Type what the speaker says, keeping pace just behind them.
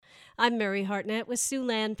I'm Mary Hartnett with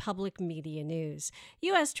Siouxland Public Media News.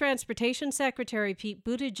 U.S. Transportation Secretary Pete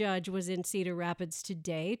Buttigieg was in Cedar Rapids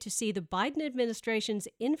today to see the Biden administration's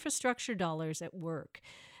infrastructure dollars at work.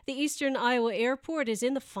 The Eastern Iowa Airport is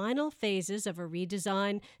in the final phases of a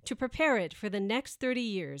redesign to prepare it for the next 30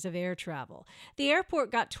 years of air travel. The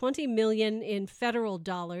airport got $20 million in federal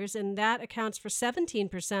dollars, and that accounts for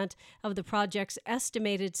 17% of the project's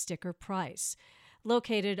estimated sticker price.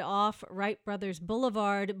 Located off Wright Brothers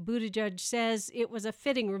Boulevard, Buttigieg says it was a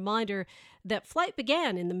fitting reminder that flight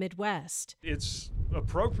began in the Midwest. It's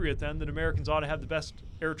appropriate then that Americans ought to have the best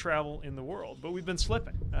air travel in the world, but we've been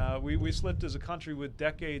slipping. We slipped as a country with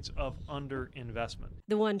decades of underinvestment.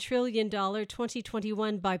 The $1 trillion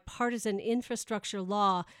 2021 bipartisan infrastructure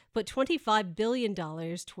law put $25 billion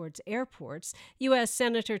towards airports. U.S.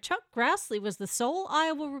 Senator Chuck Grassley was the sole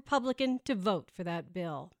Iowa Republican to vote for that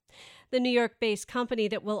bill. The New York-based company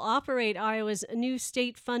that will operate Iowa's new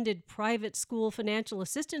state-funded private school financial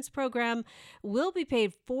assistance program will be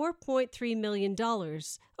paid $4.3 million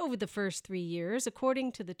over the first 3 years,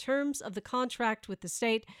 according to the terms of the contract with the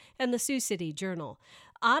state and the Sioux City Journal.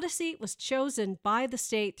 Odyssey was chosen by the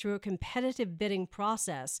state through a competitive bidding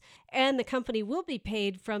process, and the company will be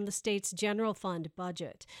paid from the state's general fund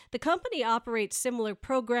budget. The company operates similar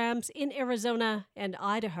programs in Arizona and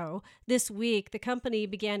Idaho. This week, the company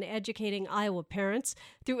began educating Iowa parents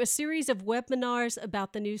through a series of webinars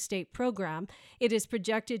about the new state program. It is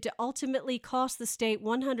projected to ultimately cost the state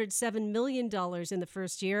 $107 million in the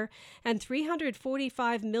first year and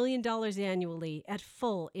 $345 million annually at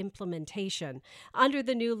full implementation. Under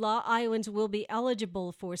the new law, Iowans will be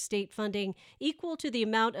eligible for state funding equal to the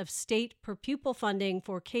amount of state per pupil funding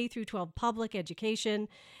for K-12 public education.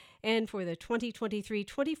 And for the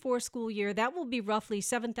 2023-24 school year, that will be roughly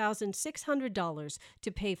 $7,600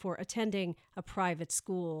 to pay for attending a private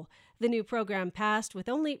school. The new program passed with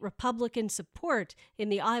only Republican support in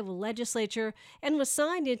the Iowa legislature and was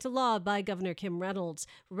signed into law by Governor Kim Reynolds.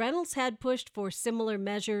 Reynolds had pushed for similar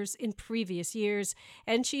measures in previous years,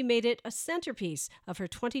 and she made it a centerpiece of her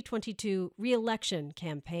 2022 re-election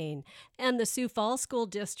campaign. And the Sioux Falls School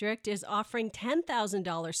District is offering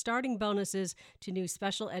 $10,000 starting bonuses to new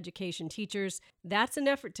special education teachers. That's an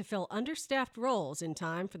effort to fill understaffed roles in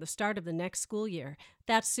time for the start of the next school year.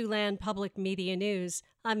 That's Siouxland Public Media News.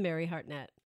 I'm Mary Hartnett.